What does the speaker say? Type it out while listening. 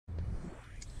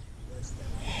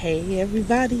Hey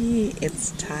everybody,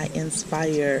 it's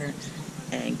Tyinspire,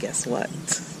 and guess what?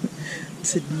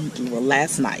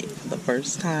 Last night, for the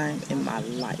first time in my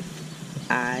life,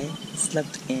 I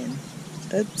slept in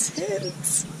a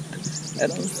tent,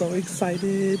 and I'm so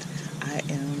excited. I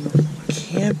am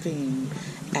camping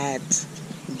at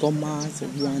Gomoa's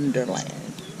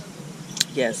Wonderland.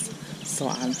 Yes, so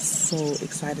I'm so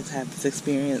excited to have this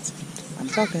experience. I'm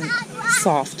talking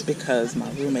soft because my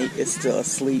roommate is still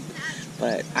asleep,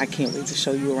 but I can't wait to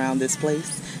show you around this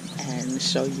place and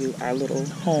show you our little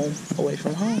home away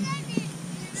from home.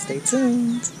 Stay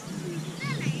tuned.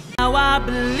 Now I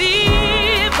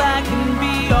believe I can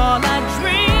be all I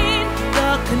dream.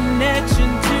 The connection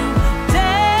to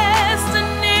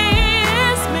destiny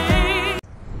is me.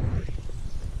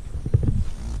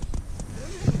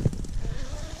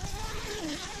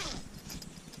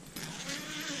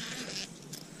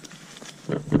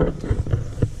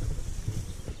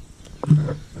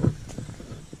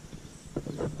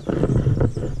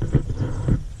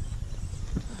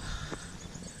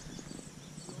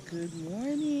 Good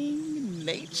morning,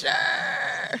 nature.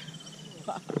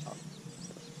 Wow.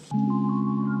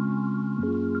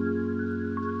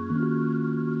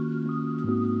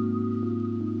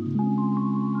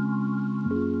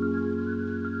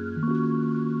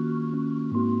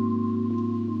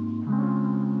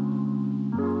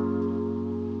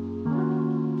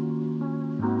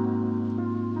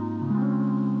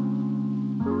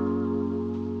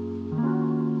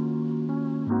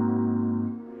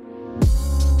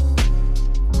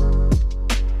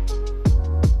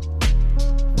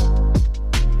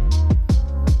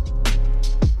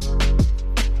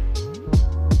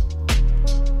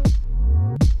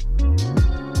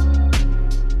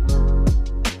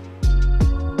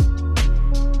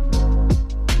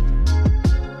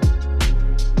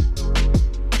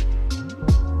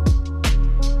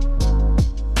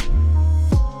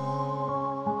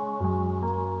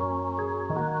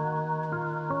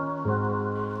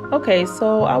 Okay,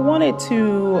 so I wanted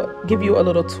to give you a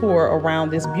little tour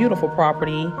around this beautiful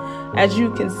property. As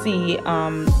you can see,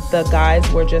 the guys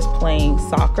were just playing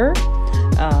soccer,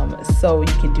 so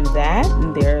you can do that.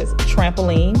 And there's a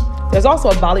trampoline. There's also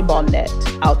a volleyball net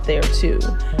out there too,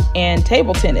 and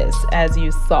table tennis, as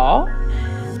you saw.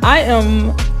 I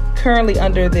am currently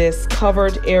under this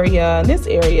covered area. In this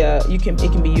area, it can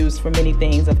be used for many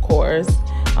things, of course.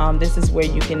 This is where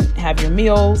you can have your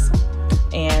meals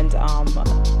and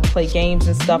play games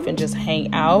and stuff and just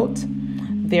hang out.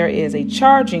 There is a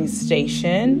charging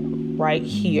station right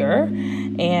here,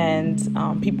 and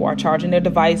people are charging their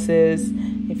devices.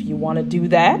 If you want to do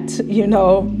that,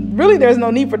 really there's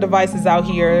no need for devices out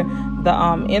here.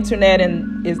 The internet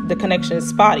and the connection is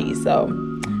spotty,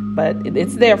 but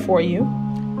it's there for you.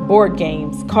 Board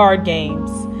games, card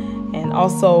games, and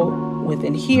also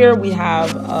within here we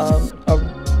have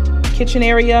a kitchen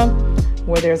area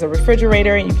where there's a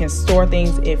refrigerator and you can store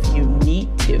things if you need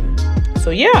to. So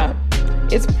yeah,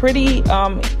 it's pretty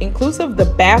inclusive. The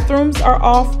bathrooms are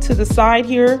off to the side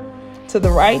here, to the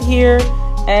right here,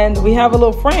 and we have a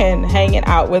little friend hanging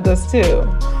out with us too.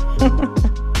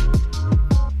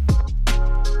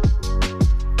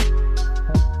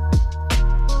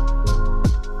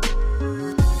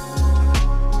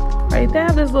 Right, they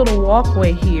have this little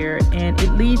walkway here, and it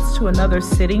leads to another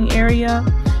sitting area.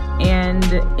 And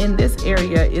in this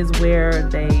area is where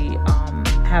they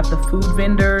have the food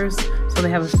vendors. So they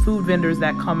have food vendors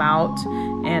that come out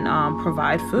and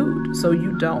provide food. So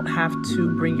you don't have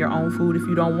to bring your own food if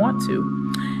you don't want to.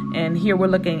 And here we're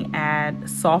looking at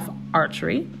soft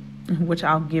archery, which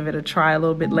I'll give it a try a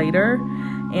little bit later.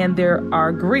 And there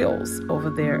are grills over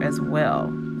there as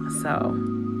well. So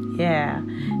yeah,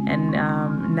 and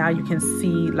now you can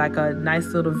see like a nice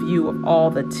little view of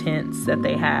all the tents that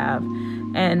they have.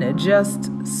 And just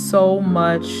so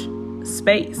much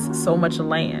space, so much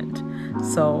land.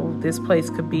 So this place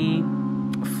could be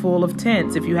full of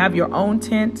tents. If you have your own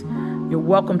tent, you're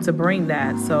welcome to bring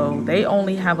that. So they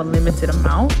only have a limited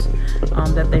amount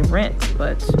that they rent,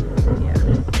 but yeah.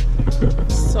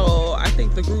 So I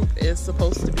think the group is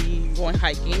supposed to be going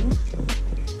hiking.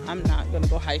 I'm not gonna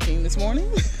go hiking this morning.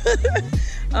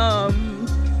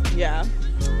 Yeah.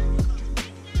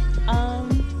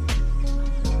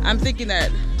 I'm thinking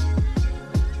that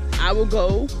I will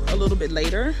go a little bit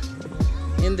later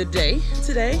in the day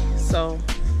today. So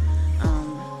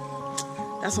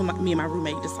that's what me and my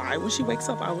roommate decide. When she wakes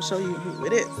up, I will show you who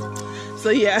it is.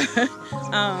 So yeah,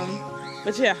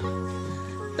 but yeah,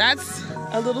 that's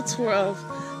a little tour of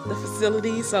the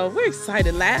facility. So we're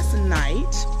excited. Last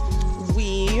night,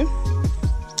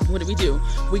 what did we do?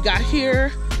 We got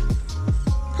here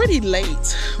pretty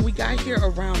late. We got here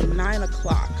around 9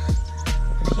 o'clock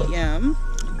p.m.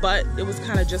 but it was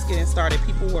kind of just getting started.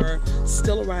 People were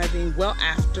still arriving well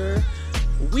after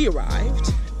we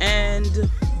arrived, and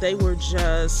they were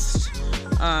just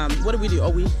what did we do? Oh,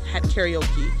 we had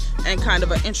karaoke and kind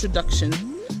of an introduction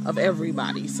of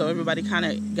everybody. So everybody kind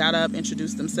of got up,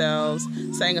 introduced themselves,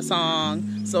 sang a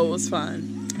song, so it was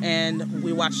fun. And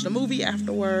we watched a movie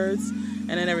afterwards, and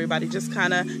then everybody just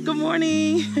kind of, good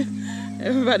morning.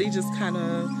 Everybody just kind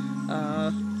of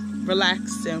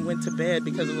relaxed and went to bed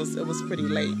because it was pretty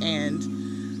late. And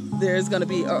there's gonna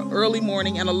be an early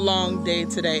morning and a long day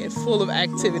today and full of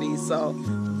activities, so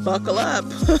buckle up.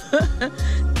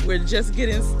 We're just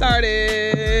getting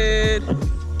started.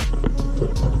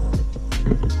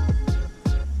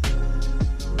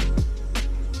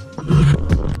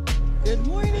 Good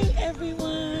morning,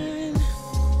 everyone.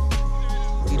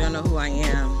 If you don't know who I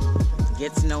am,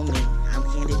 get to know me. I'm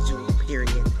Candid Jewel, period,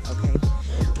 okay?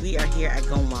 We are here at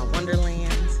Gomoa,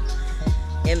 Wonderland,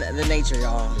 in the nature,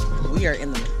 y'all. We are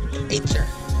in the nature,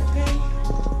 okay?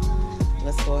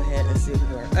 Let's go ahead and see what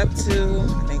we're up to.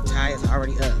 I think Ty is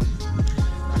already up.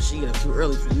 Oh, she get up too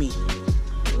early for me.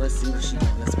 So let's see what she's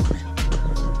doing this morning.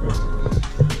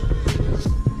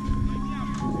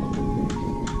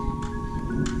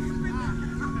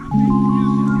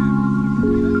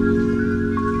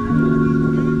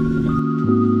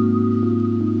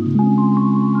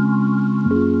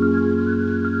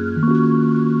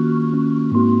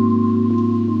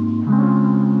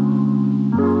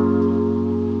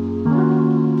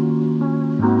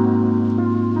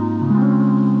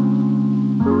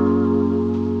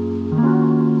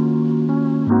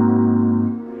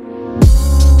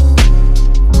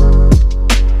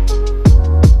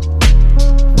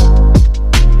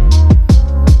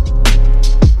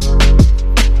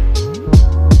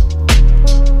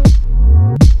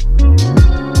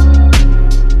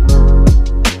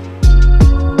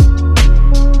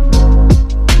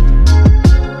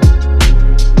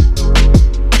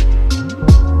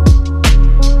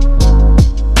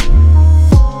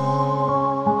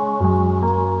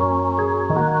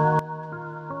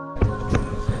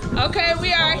 Okay,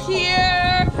 we are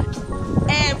here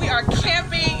and we are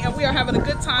camping and we are having a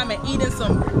good time and eating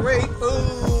some great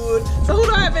food. So who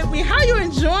do I have with me? How are you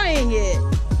enjoying it?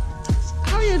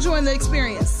 How are you enjoying the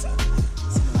experience?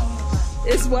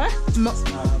 It's what?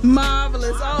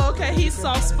 Marvelous. Oh, okay, he's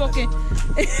soft-spoken.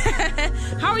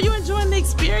 How are you enjoying the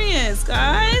experience,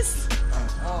 guys?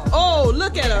 Oh,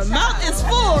 look at her. Mouth is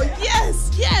full.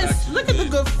 Yes, yes. Look at the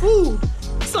good food.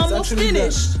 It's almost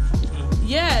finished.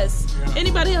 Yes.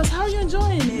 Anybody else? How are you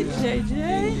enjoying it,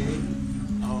 JJ?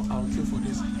 I'll kill for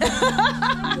this.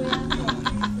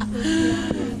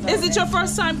 Is it your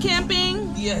first time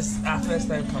camping? Yes, our first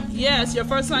time camping. Yes, your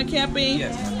first time camping?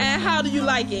 Yes. And how do you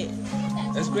like it?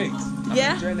 That's great. Yeah?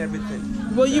 I'm enjoying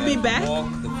everything. Will you be back? The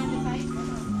walk, the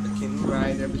food, the canoe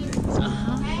ride,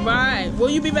 everything. Right. Will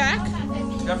you be back?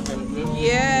 Definitely.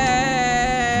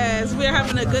 Yes. We're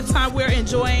having a good time. We're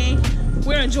enjoying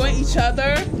each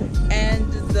other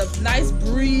and the nice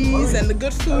breeze and the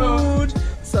good food.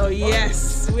 So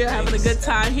yes, we're having a good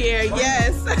time here.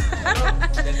 Yes.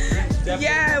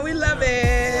 Yeah, we love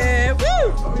it.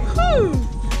 Woo!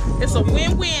 Woo! It's a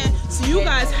win-win. So you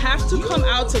guys have to come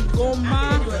out to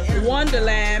Gomoa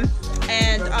Wonderland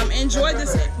and enjoy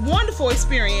this wonderful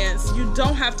experience. You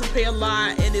don't have to pay a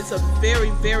lot, and it's a very,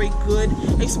 very good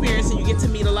experience, and you get to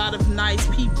meet a lot of nice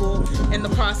people in the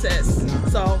process.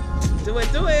 So do it,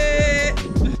 do it.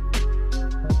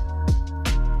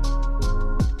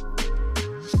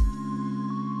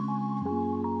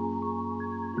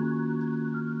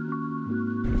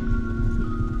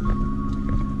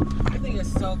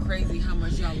 It's so crazy how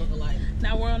much y'all look alike.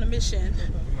 Now we're on a mission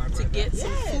to get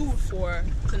some food for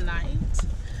tonight.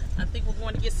 I think we're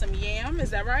going to get some yam. Is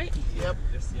that right? Yep.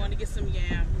 We're going to get some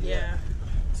yam. Yeah.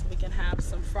 So we can have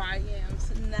some fried yam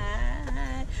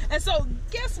tonight. And so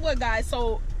guess what, guys?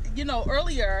 So, you know,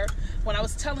 earlier when I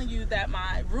was telling you that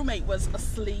my roommate was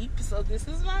asleep, so this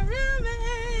is my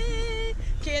roommate.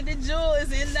 Candid Jewel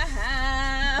is in the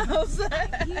house.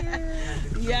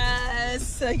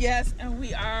 Yes, yes. And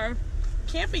we are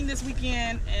camping this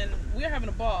weekend and we're having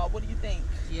a ball. What do you think?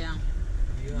 Yeah.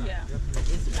 Yeah.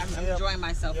 I'm enjoying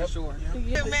myself for sure.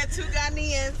 Yeah. We met two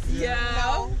Ghanaians. Yeah. You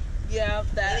know? Yeah.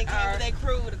 That they came with their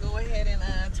crew to go ahead and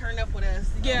turn up with us.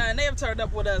 Yeah, and they have turned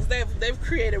up with us. They've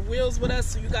created reels with us,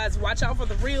 so you guys watch out for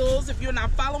the reels. If you're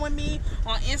not following me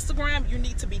on Instagram, you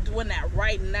need to be doing that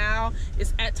right now.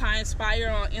 It's at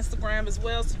Tyinspire on Instagram as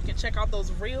well, so you can check out those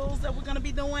reels that we're gonna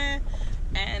be doing.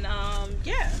 And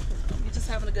yeah, we're just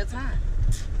having a good time.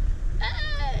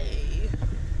 Hey.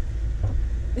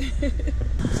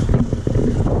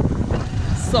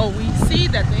 So we see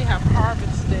that they have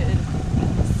harvested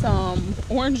some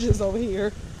oranges over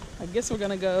here. I guess we're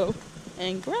gonna go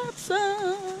and grab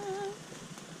some.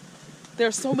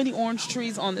 There's so many orange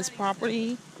trees on this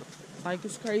property, like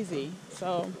it's crazy.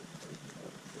 So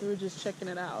we were just checking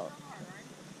it out.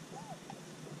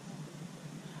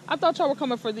 I thought y'all were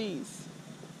coming for these.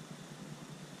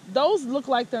 Those look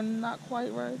like they're not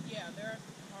quite right. Yeah, they're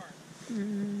hard.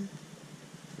 Mm-hmm.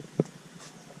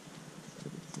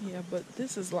 Yeah, but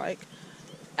this is like,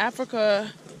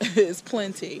 Africa is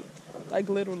plenty. Like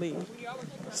literally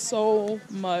so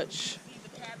much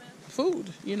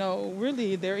food, you know,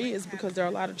 really there is, because there are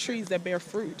a lot of trees that bear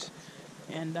fruit,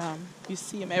 and you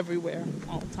see them everywhere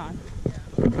all the time.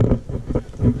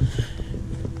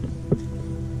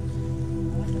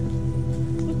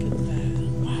 Look at that.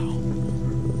 Wow.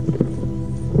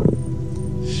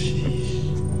 Sheesh.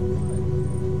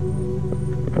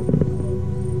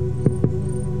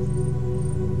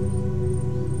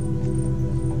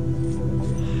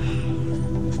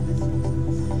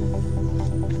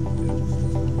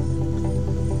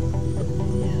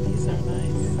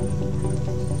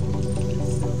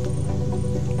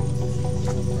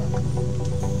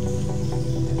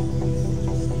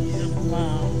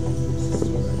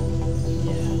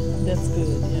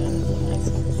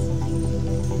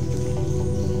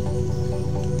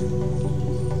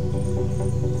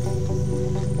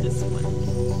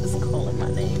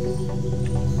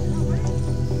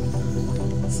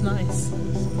 Nice.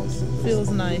 Feels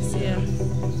nice, yeah.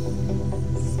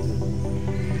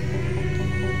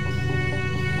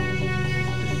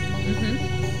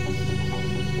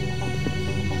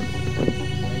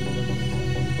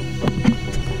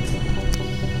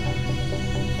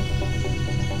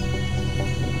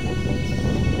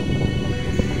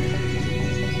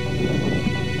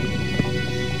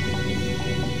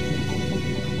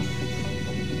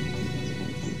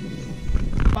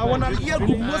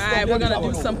 Alright, we're gonna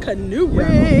do some canoeing.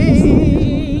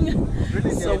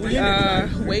 So we are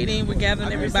waiting, we're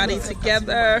gathering everybody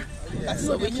together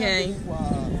so we can,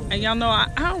 and y'all know I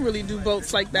don't really do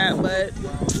boats like that, but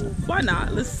why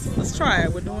not? Let's try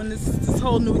it. We're doing this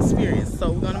whole new experience,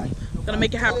 so we're gonna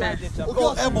make it happen.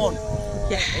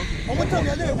 Yeah.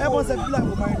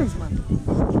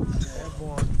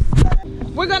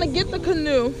 We're gonna get the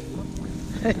canoe.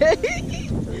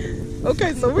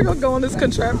 Okay, so we're gonna go on this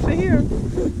contraption here.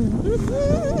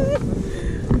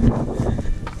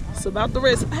 It's about the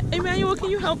wrist. Hey, Emmanuel, can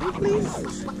you help me, please?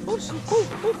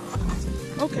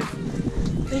 Okay.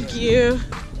 Thank you.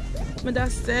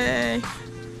 Madaste.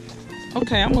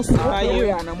 Okay, I'm gonna sit by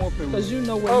you because you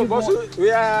know where you want.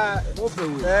 We are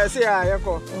see I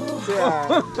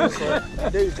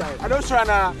don't try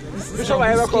to show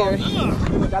my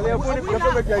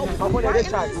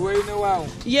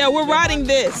Yeah, we're riding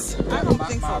this. I don't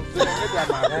think so.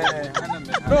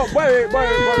 No, boy.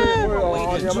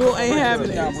 Jewel ain't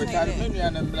having it.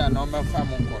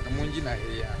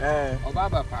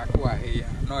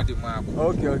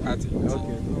 Okay.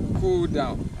 Cool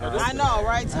down. I know,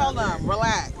 right? Tell them,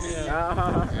 relax.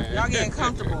 Y'all getting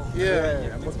comfortable.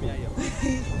 Yeah.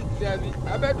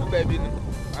 I bet you, baby. I baby.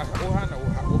 I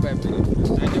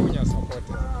know when you're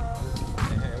supported.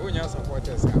 When you're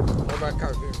supporters,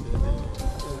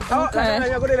 Okay.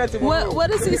 What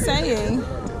is he saying?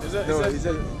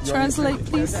 Translate,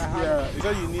 please. Yeah,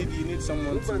 because you need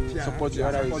someone to support you.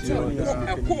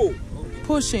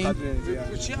 Pushing.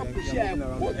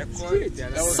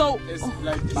 So,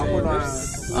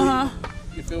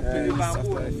 you feel pain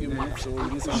after a few minutes, so you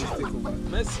need someone to take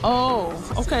over. Oh,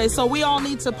 okay. So we all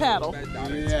need to paddle.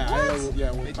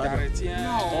 Yeah, we'll paddle.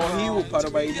 Or he will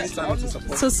paddle, but he needs someone to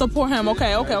support. To support him.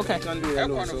 Okay. Can't do it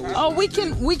alone, so Oh, we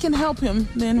can help him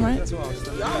then, right?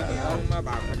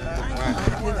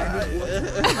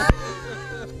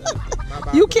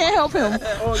 You can't help him.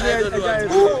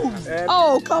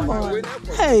 Oh, come on.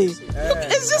 Hey,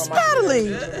 it's just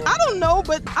paddling. I don't know,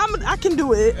 but I can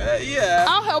do it. yeah.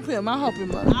 I'll help him. I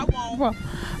won't.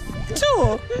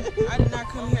 Sure. I did not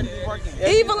come here to be working.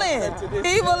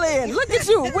 Evelyn, look at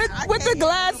you with the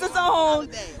glasses on.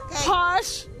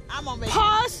 Posh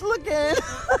looking.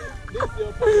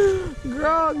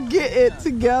 Girl, get it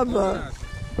together.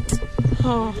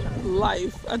 Oh,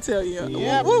 life, I tell you.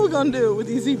 Yeah. What are we gonna do with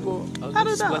these people? I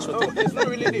don't know. It's not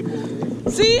really deep.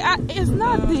 See, it's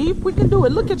not deep. We can do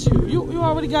it. Look at you. You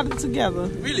already got it together.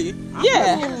 Really?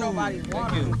 Yeah. Nobody's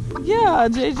water. Yeah,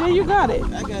 JJ, you got it.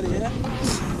 I got it.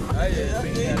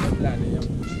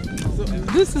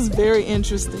 This is very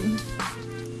interesting.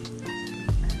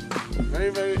 Very,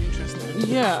 very interesting.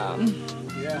 Yeah.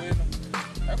 Yeah.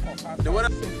 The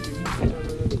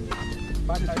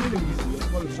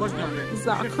This is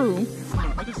our crew.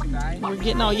 We're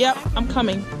getting on. Yep, I'm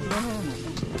coming.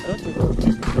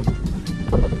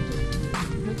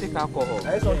 Take alcohol.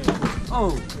 Oh,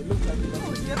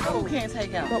 who can't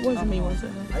take out? That wasn't me, was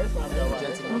it?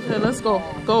 Okay, let's go.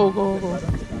 Go, go, go.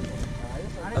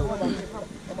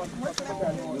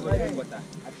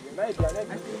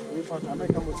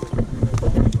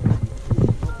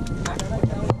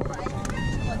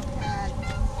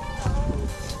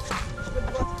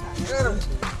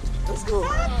 Let's go.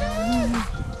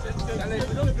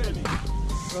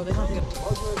 Bro, they don't get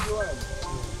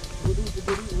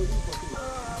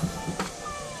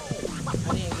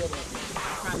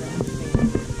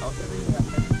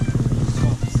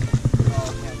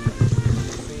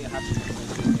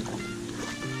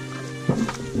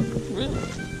Really?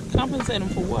 Compensate them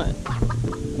for what?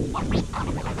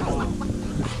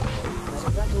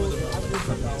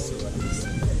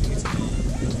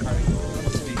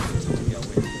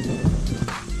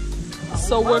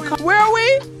 So where are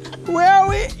we? Where are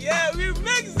we? Yeah, we're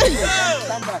Mexico.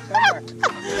 Come back.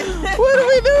 What do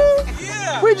we do?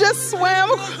 Yeah. We just swam.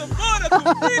 Cross the border to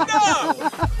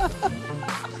freedom.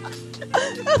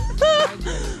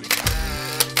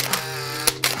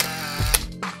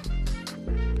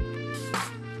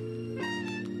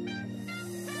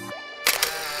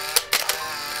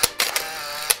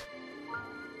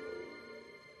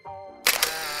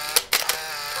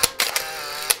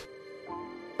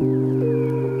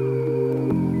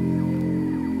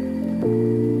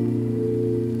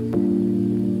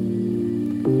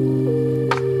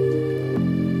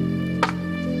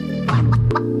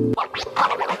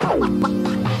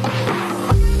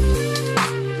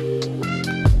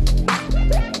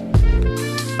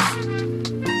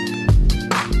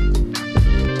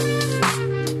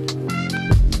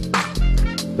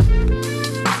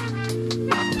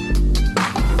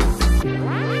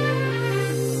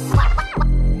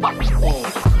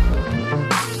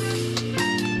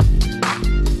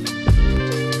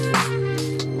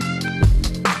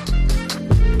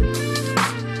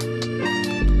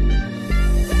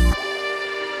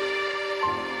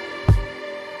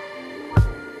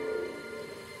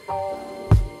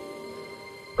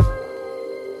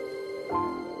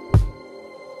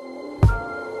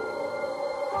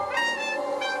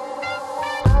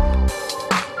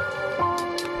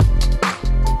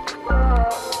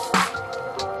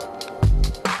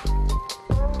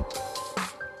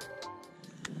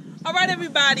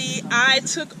 Everybody, I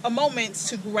took a moment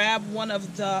to grab one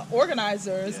of the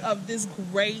organizers of this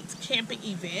great camping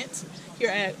event here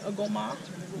at Gomoa.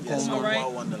 Yes, Gomoa, right?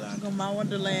 Gomoa Wonderland. Gomoa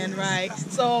Wonderland, right?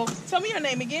 So tell me your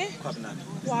name again.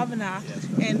 Kwabena. Yes.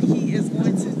 And he is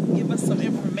going to give us some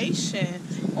information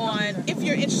on if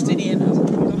you're interested in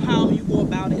how you go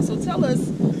about it. So tell us,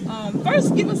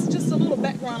 first give us just a little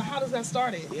background on how does that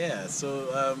started? Yeah,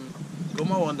 so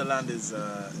Gomoa Wonderland is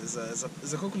a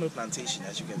coconut plantation,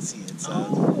 as you can see. It's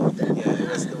it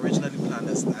was originally planned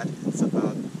as that. It's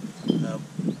about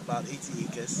 80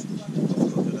 acres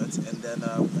of coconuts, and then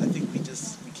I think we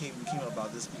came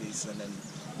about this place and then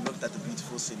looked at the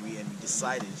beautiful scenery and we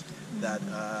decided that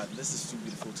this is too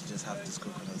beautiful to just have this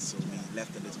coconut, so we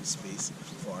left a little space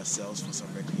for ourselves for some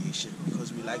recreation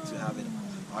because we like to have it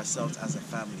ourselves as a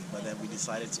family, but then we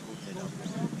decided to open it up,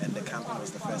 and the camping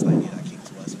was the first idea that came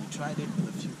to us. We tried it with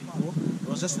a few people. It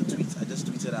was just a tweet. I just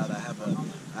tweeted out, I have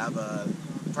a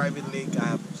private lake, I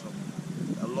have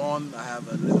a lawn, I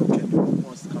have a little kid who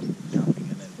wants to come camping,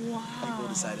 and then people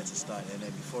decided to start, and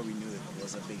then before we knew it, it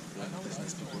was a big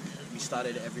business. We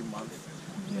started every month.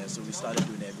 Yeah, so we started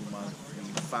doing it every month.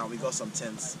 We got some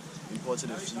tents,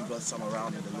 imported a few, got some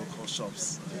around in the local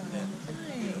shops, and then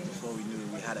before we knew it,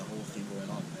 we had a whole thing going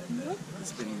on. And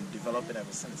it's been developing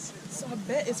ever since. So I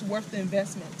bet it's worth the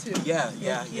investment too. Yeah,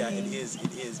 it is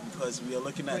because we are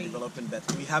looking at developing that.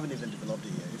 We haven't even developed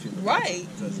it yet, if you look at it,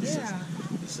 because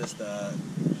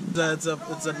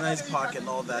it's a nice park and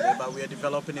all that, but we are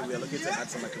developing it. We are looking to add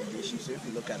some accommodation. So if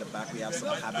you look at the back, we have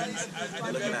some cabins.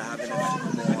 We're looking at having a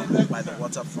few more by the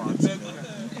waterfront,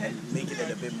 and making it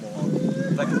a bit more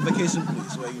like a vacation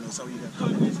place where some of you can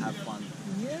come and just have fun.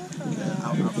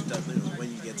 After when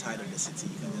you get tired of the city,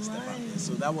 you can just step out there.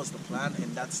 So that was the plan,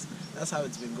 and that's how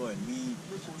it's been going.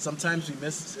 Sometimes we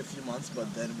miss a few months,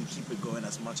 but then we keep it going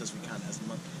as much as we can,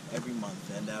 every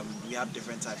month. And we have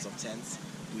different types of tents.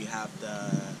 We have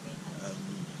the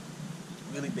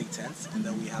really big tents, and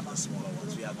then we have the smaller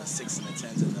ones. We have the 6 in the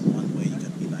tent, and the one where you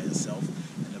can be by yourself.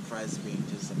 And the price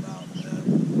range is about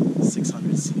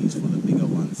 600 cedis for the bigger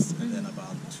ones, and then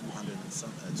about 200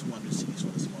 cedis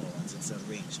for the smaller ones. It's a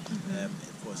range.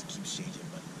 Of course, it keeps changing,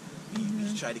 but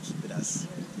we try to keep it as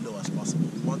low as possible.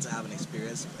 We want to have an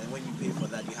experience, and when you pay for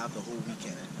that, you have the whole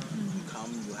weekend. You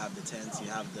come, you have the tents, you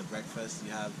have the breakfast,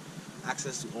 you have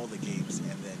access to all the games,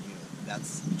 and then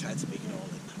we try to make it all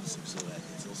inclusive so that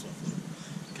it's also affordable.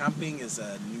 Camping is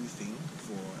a new thing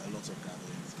for a lot of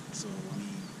gatherings, so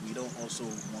we don't also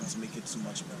want to make it too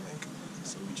much of a work.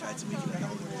 So we try to make it an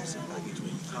all-inclusive package where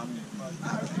you come, you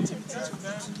have activities for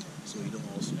you too, so you don't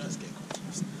also just get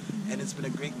confused. And it's been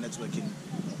a great networking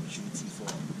opportunity for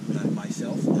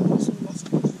myself, and also lots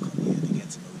of people who come here. They get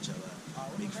to know each other,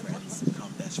 make friends, become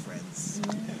best friends,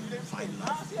 find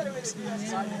love.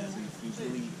 We've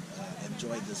really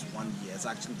enjoyed this 1 year. It's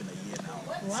actually been a year now.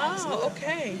 Wow,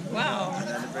 okay. Wow. An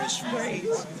anniversary. Great.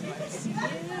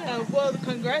 Yeah, well,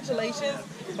 congratulations,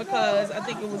 because I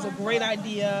think it was a great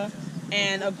idea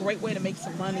and a great way to make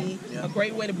some money, a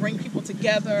great way to bring people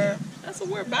together. That's what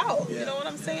we're about, you know what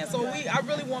I'm saying? So I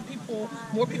really want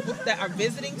more people that are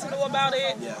visiting to know about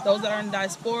it, those that are in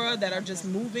diaspora, that are just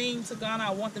moving to Ghana,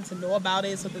 I want them to know about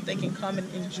it so that they can come and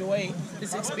enjoy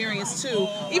this experience too.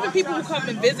 Even people who come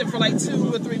and visit for like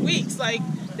 2 or 3 weeks, like,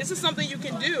 this is something you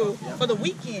can do for the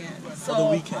weekend. So, for the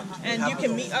weekend. And you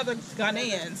can meet other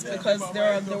Ghanaians, because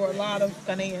there were a lot of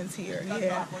Ghanaians here.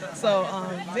 Yeah. So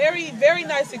very, very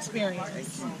nice experience.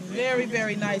 Very,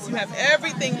 very nice. You have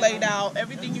everything laid out,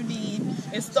 everything you need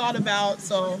is thought about.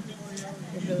 So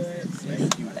you're good.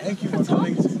 Thank you for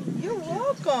coming. You're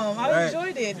welcome. I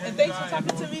enjoyed it, and thanks for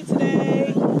talking to me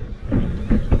today.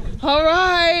 All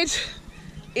right.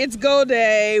 It's go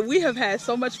day. We have had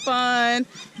so much fun,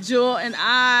 Jewel and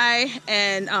I,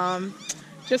 and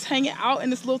just hanging out in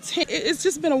this little tent. It's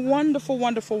just been a wonderful,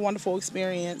 wonderful, wonderful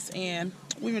experience, and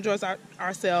we've enjoyed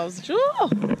ourselves. Jewel,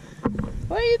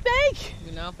 what do you think?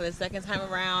 You know, for the second time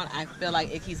around, I feel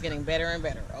like it keeps getting better and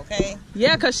better, okay?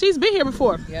 Yeah, because she's been here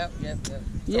before. Yep. So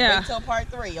yeah. wait till part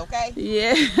 3, okay?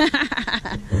 Yeah.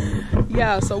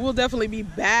 Yeah, so we'll definitely be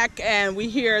back, and we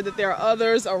hear that there are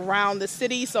others around the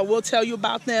city, so we'll tell you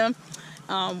about them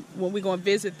when we go and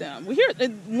visit them. We hear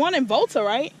one in Volta,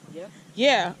 right? Yep.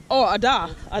 Yeah. Oh, Ada.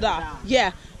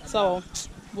 Yeah. So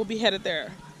we'll be headed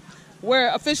there. We're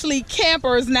officially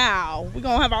campers now. We're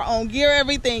going to have our own gear,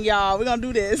 everything, y'all. We're going to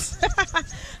do this.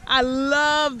 I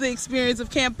love the experience of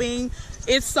camping.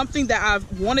 It's something that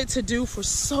I've wanted to do for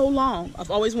so long. I've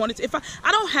always wanted to.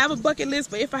 I don't have a bucket list,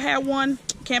 but if I had one,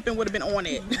 camping would have been on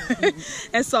it.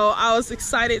 And so I was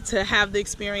excited to have the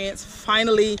experience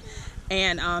finally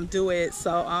and do it.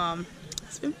 So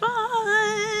it's been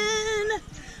fun.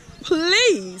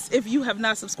 Please, if you have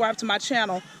not subscribed to my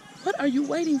channel, what are you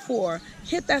waiting for?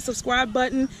 Hit that subscribe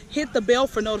button, hit the bell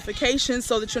for notifications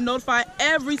so that you're notified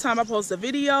every time I post a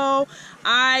video.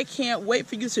 I can't wait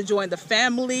for you to join the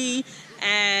family,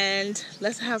 and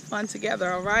let's have fun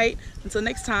together, all right? Until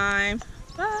next time,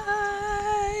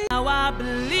 bye. Now I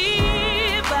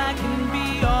believe I can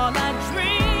be all I